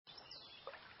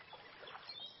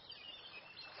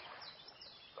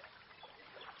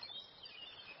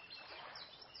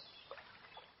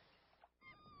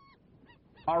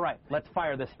All right, let's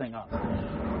fire this thing up.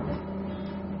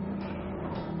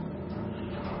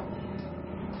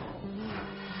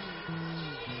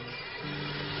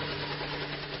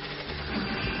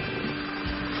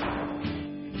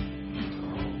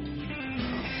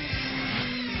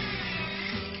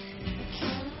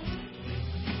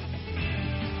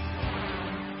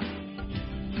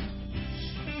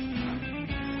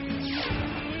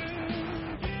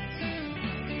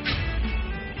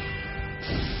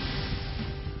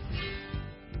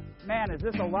 Man, is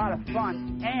this a lot of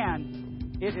fun,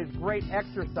 and it is great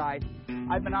exercise.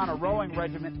 I've been on a rowing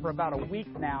regiment for about a week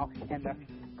now, and the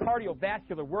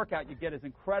cardiovascular workout you get is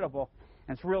incredible,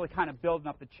 and it's really kind of building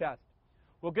up the chest.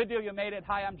 Well, good deal you made it.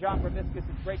 Hi, I'm John Graviscus.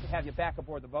 It's great to have you back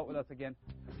aboard the boat with us again.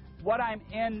 What I'm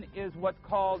in is what's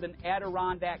called an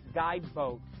Adirondack guide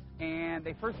boat, and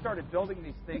they first started building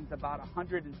these things about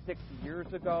 160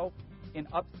 years ago in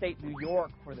upstate New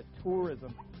York for the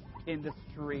tourism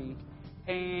industry.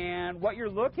 And what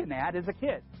you're looking at is a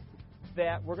kit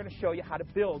that we're going to show you how to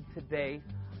build today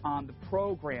on the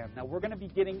program. Now, we're going to be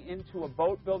getting into a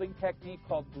boat building technique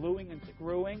called gluing and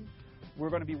screwing.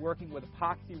 We're going to be working with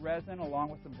epoxy resin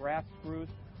along with some brass screws.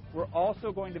 We're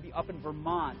also going to be up in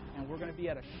Vermont, and we're going to be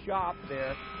at a shop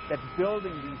there that's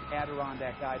building these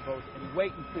Adirondack guide boats. And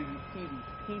wait until you see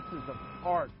these pieces of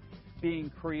art being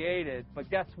created.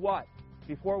 But guess what?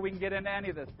 Before we can get into any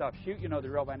of this stuff, shoot, you know the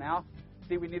drill by now.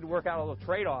 See, we need to work out a little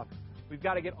trade-off. We've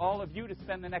got to get all of you to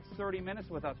spend the next 30 minutes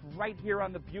with us right here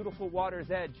on the beautiful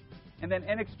water's edge. And then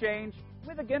in exchange,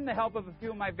 with again the help of a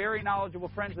few of my very knowledgeable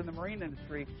friends in the marine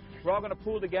industry, we're all going to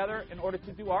pool together in order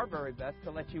to do our very best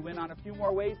to let you in on a few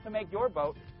more ways to make your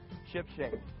boat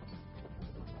ship-shape.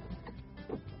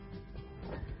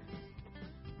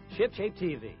 Ship-Shape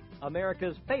TV,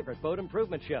 America's favorite boat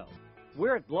improvement show.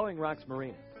 We're at Blowing Rocks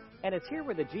Marina, and it's here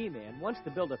where the G-Man wants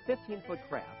to build a 15-foot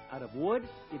craft out of wood,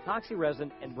 epoxy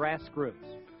resin, and brass screws.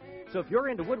 So if you're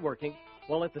into woodworking,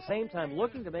 while at the same time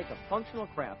looking to make a functional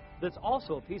craft that's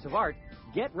also a piece of art,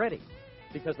 get ready,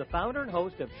 because the founder and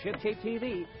host of Ship-Shape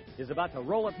TV is about to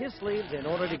roll up his sleeves in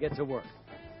order to get to work.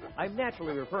 I'm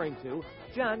naturally referring to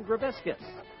John Graviscus,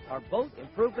 our boat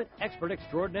improvement expert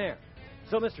extraordinaire.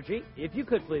 So, Mr. G, if you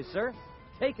could please, sir,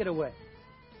 take it away.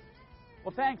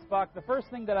 Well, thanks, Buck. The first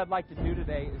thing that I'd like to do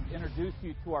today is introduce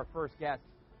you to our first guest.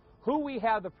 Who we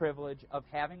have the privilege of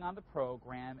having on the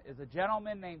program is a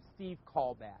gentleman named Steve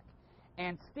Callback.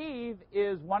 And Steve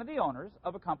is one of the owners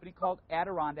of a company called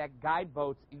Adirondack Guide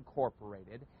Boats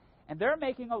Incorporated. And they're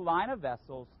making a line of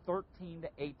vessels, 13 to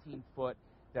 18 foot,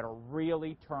 that are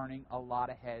really turning a lot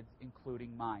of heads,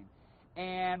 including mine.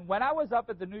 And when I was up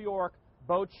at the New York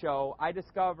Boat Show, I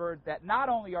discovered that not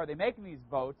only are they making these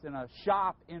boats in a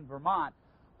shop in Vermont,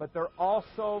 but they're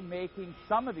also making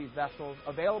some of these vessels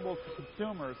available to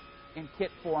consumers in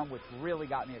kit form, which really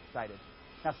got me excited.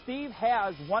 Now, Steve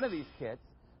has one of these kits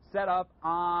set up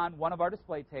on one of our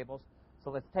display tables,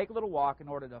 so let's take a little walk in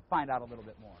order to find out a little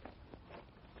bit more.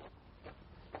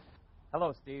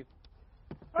 Hello, Steve.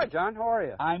 Hi, John. How are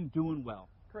you? I'm doing well.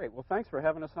 Great. Well, thanks for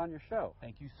having us on your show.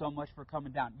 Thank you so much for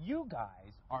coming down. You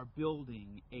guys are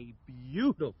building a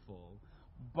beautiful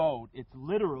boat. It's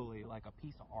literally like a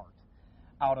piece of art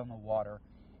out on the water.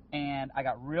 And I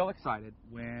got real excited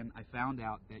when I found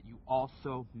out that you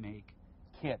also make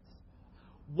kits.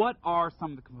 What are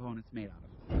some of the components made out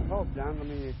of? Oh, John, let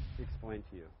me explain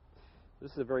to you.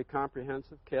 This is a very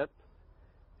comprehensive kit,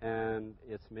 and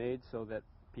it's made so that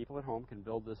people at home can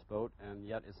build this boat, and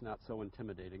yet it's not so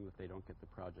intimidating that they don't get the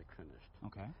project finished.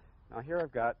 Okay. Now here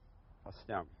I've got a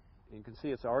stem. You can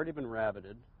see it's already been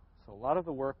rabbited, so a lot of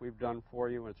the work we've done for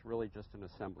you, and it's really just an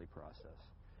assembly process.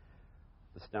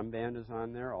 The stem band is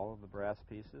on there, all of the brass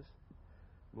pieces.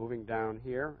 Moving down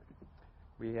here,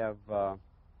 we have the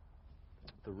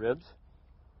ribs,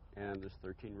 and there's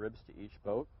 13 ribs to each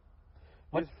boat.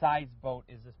 What size boat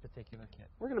is this particular kit?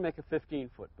 We're going to make a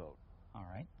 15-foot boat. All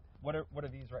right. What are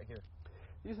these right here?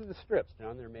 These are the strips,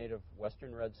 John. They're made of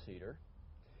western red cedar,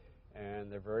 and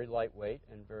they're very lightweight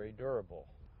and very durable.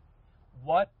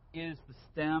 What is the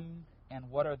stem, and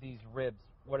what are these ribs?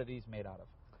 What are these made out of?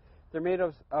 They're made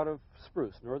out of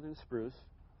spruce, northern spruce,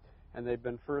 and they've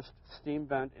been first steam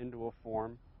bent into a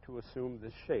form to assume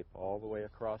this shape all the way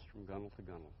across from gunnel to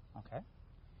gunnel. Okay.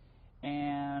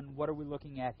 And what are we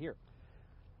looking at here?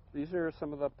 These are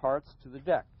some of the parts to the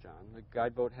deck, John. The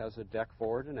guide boat has a deck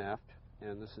forward and aft,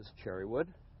 and this is cherry wood.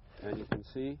 And you can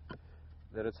see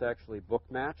that it's actually book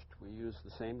matched. We use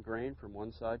the same grain from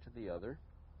one side to the other.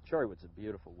 Cherry wood's a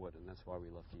beautiful wood, and that's why we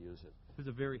love to use it. It's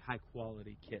a very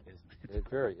high-quality kit, isn't it?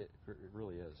 It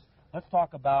really is. Let's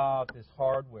talk about this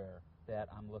hardware that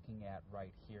I'm looking at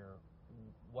right here.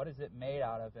 what is it made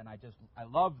out of, and I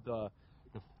love the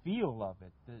feel of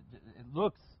it. It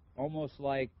looks almost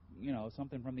like, you know,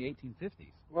 something from the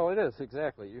 1850s. Well, it is,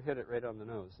 exactly. You hit it right on the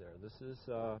nose there. This is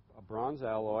a bronze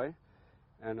alloy,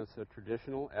 and it's a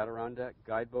traditional Adirondack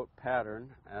guideboat pattern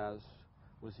as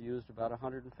was used about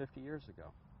 150 years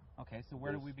ago. Okay, so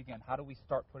where do we begin? How do we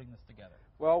start putting this together?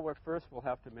 Well, first we'll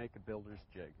have to make a builder's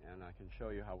jig, and I can show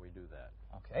you how we do that.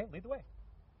 Okay, lead the way.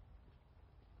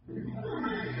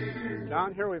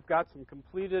 Down here we've got some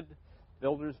completed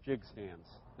builder's jig stands.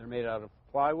 They're made out of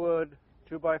plywood,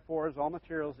 2x4s, all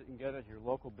materials that you can get at your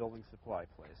local building supply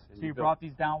place. And so you brought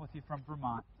these down with you from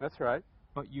Vermont. That's right.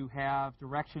 But you have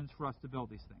directions for us to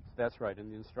build these things. That's right. In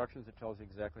the instructions it tells you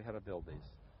exactly how to build these.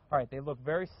 All right, they look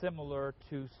very similar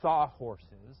to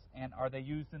sawhorses, and are they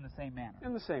used in the same manner?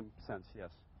 In the same sense, yes.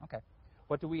 Okay.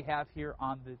 What do we have here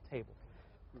on the table?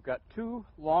 We've got two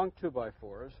long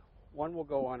 2x4s. One will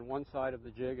go on one side of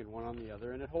the jig and one on the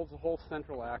other, and it holds the whole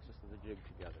central axis of the jig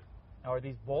together. Now, are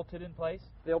these bolted in place?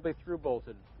 They'll be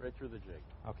bolted right through the jig.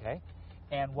 Okay.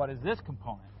 And what is this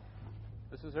component?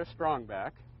 This is our strong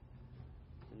back.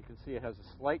 And you can see it has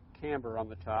a slight camber on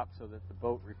the top so that the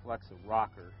boat reflects a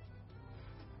rocker.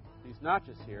 These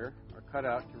notches here are cut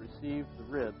out to receive the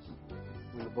ribs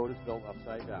when the boat is built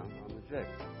upside down on the jig.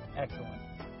 Excellent.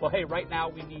 Well, hey, right now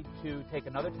we need to take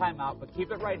another time out, but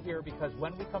keep it right here because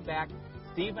when we come back,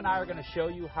 Steve and I are going to show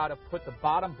you how to put the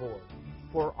bottom board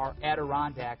for our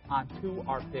Adirondack onto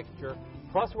our fixture.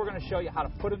 Plus, we're going to show you how to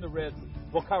put in the ribs.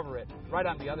 We'll cover it right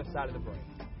on the other side of the break.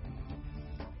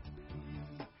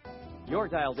 You're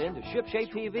dialed in to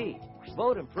ShipShape TV,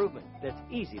 boat improvement that's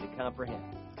easy to comprehend.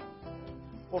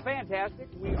 Well, fantastic.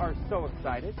 We are so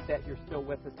excited that you're still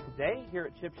with us today here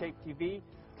at ShipShape TV,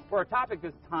 where our topic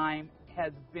this time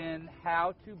has been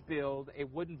how to build a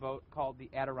wooden boat called the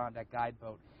Adirondack Guide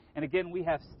Boat. And again, we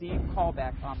have Steve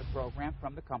Callback on the program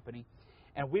from the company,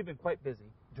 and we've been quite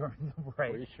busy during the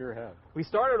break. We sure have. We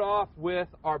started off with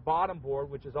our bottom board,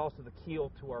 which is also the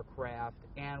keel to our craft,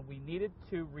 and we needed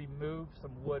to remove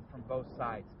some wood from both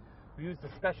sides. We used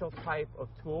a special type of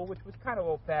tool, which was kind of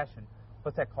old-fashioned.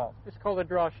 What's that called? It's called a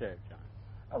draw shave, John.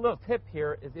 A little tip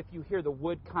here is if you hear the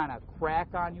wood kind of crack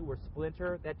on you or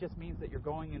splinter, that just means that you're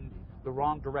going in the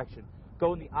wrong direction.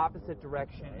 Go in the opposite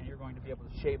direction and you're going to be able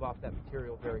to shave off that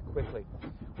material very quickly.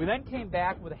 We then came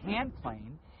back with a hand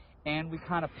plane and we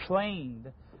kind of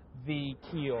planed the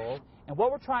keel. And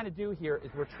what we're trying to do here is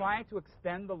we're trying to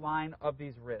extend the line of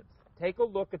these ribs. Take a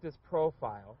look at this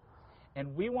profile,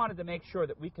 and we wanted to make sure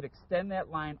that we could extend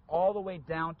that line all the way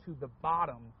down to the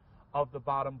bottom of the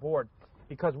bottom board,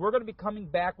 because we're going to be coming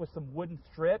back with some wooden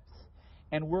strips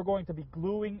and we're going to be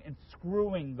gluing and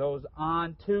screwing those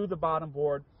onto the bottom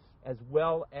board as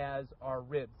well as our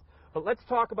ribs. But let's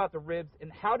talk about the ribs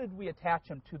and how did we attach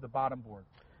them to the bottom board?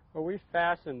 Well, we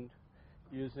fastened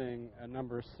using a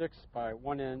number 6 by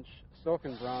 1 inch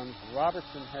silken bronze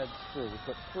Robertson head screw. We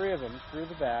put 3 of them through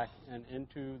the back and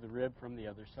into the rib from the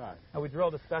other side. Now we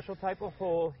drilled a special type of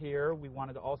hole here. We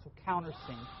wanted to also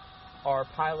countersink our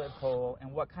pilot hole,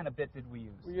 and what kind of bit did we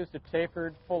use? We used a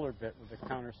tapered fuller bit with a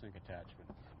countersink attachment.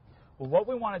 Well, what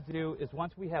we want to do is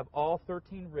once we have all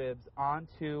 13 ribs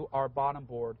onto our bottom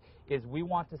board is we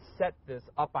want to set this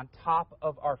up on top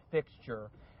of our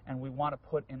fixture, and we want to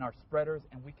put in our spreaders,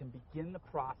 and we can begin the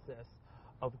process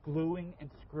of gluing and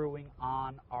screwing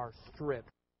on our strips.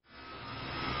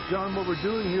 John, what we're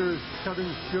doing here is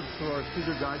cutting strips for our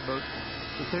cedar guide boat.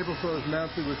 The table saw is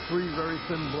mounted with 3 very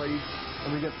thin blades,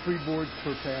 and we get 3 boards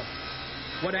per pass.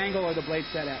 What angle are the blades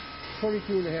set at?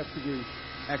 22.5 degrees.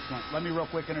 Excellent. Let me real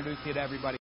quick introduce you to everybody.